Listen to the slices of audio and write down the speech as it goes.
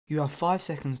You have 5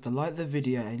 seconds to like the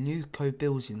video and use code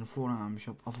Billzy in the forum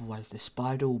shop, otherwise the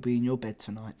spider will be in your bed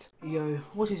tonight. Yo,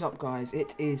 what is up guys?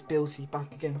 It is Billzy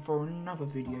back again for another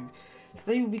video.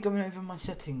 Today we'll be going over my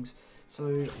settings,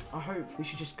 so I hope we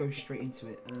should just go straight into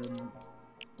it.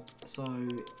 So,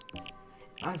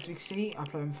 as you can see, I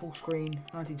play on full screen,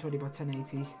 1920 by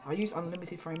 1080. I use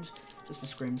unlimited frames just for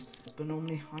scrims, but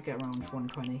normally I get around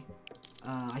 120.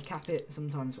 I cap it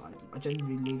sometimes, but I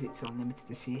generally leave it to unlimited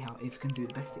to see how if it can do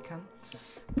the best it can.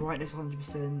 Brightness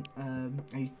 100%.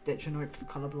 I use Detronope for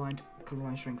colorblind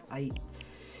strength 8.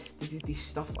 This is the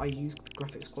stuff I use.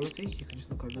 Graphics quality, you can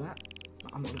just look over that.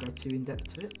 I'm not gonna go too in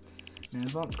depth to it. Now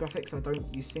advanced graphics, I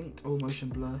don't use synced or motion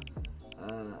blur.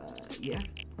 Yeah.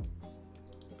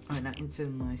 Alright, now into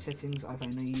my settings, I've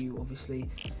ONU obviously.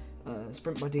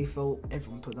 Sprint by default,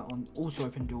 everyone put that on. Auto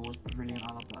open doors, brilliant,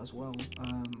 I love that as well.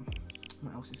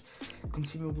 What else is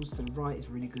consumables to the right is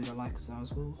really good, I like that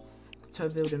as well.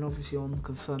 Turbo building obviously on,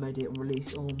 confirm edit and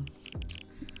release on.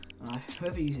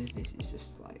 Whoever uses this is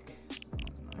just like, I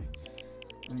don't know.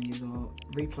 And then you got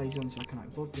replays on, so I can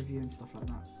like VOD review and stuff like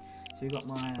that. So you got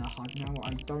my HUD now.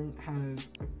 I don't have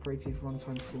creative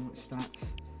runtime performance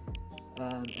stats,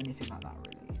 anything like that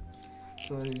really.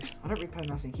 So I don't really play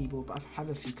mouse and keyboard, but I have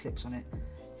a few clips on it.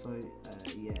 So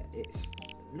yeah, it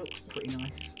looks pretty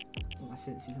nice. My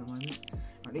settings at the moment.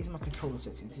 Right, these are my controller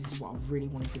settings. This is what I really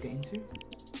wanted to get into.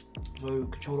 So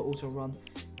controller auto run,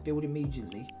 build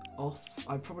immediately off.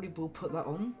 I probably will put that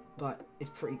on, but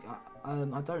it's pretty.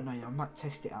 I don't know. I might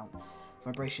test it out.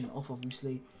 Vibration off,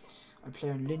 obviously. I play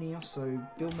on linear, so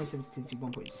build mode sensitivity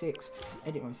 1.6,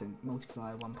 edit mode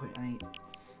multiplier 1.8.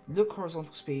 Look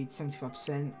horizontal speed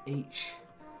 75% each,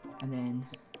 and then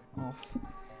off.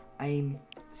 Aim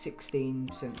 16%,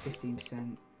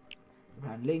 15%.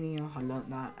 Linear, I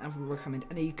learnt that. I would recommend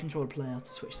any controller player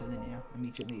to switch to linear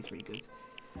immediately. It's really good.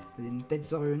 And then dead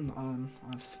zone,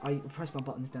 I press my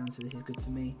buttons down, so this is good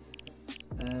for me.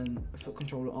 Foot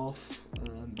controller off,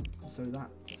 so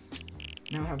that.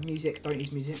 Now I have music. Don't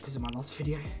use music because of my last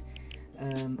video.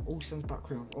 All sounds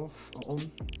background off or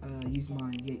on. Use my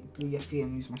Blue Yeti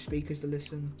and use my speakers to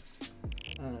listen.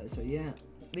 So yeah,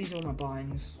 these are all my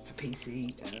binds for PC.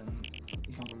 You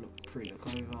can have a look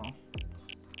over.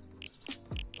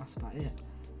 That's about it.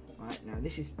 Right, now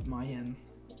this is my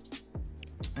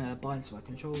binds for my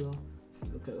controller. So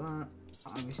look at that. I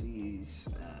obviously use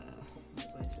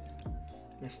where's it?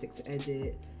 Left stick to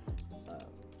edit,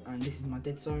 and this is my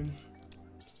dead zone.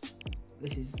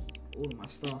 This is all of my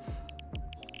stuff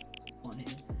on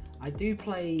here. I do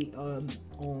play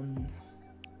on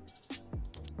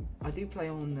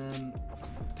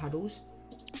paddles.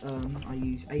 I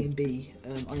use A and B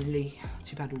only,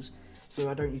 2 paddles. So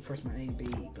I don't need to press my A and B,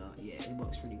 but yeah, it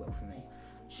works really well for me.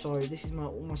 So this is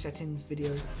all my settings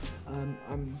video.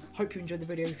 Hope you enjoyed the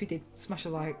video. If you did, smash a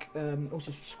like.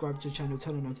 Also subscribe to the channel,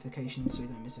 turn on notifications so you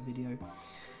don't miss a video.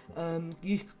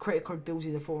 Use creator code Billzy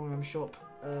in the forum shop.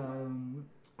 And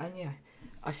yeah,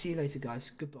 I'll see you later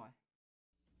guys. Goodbye.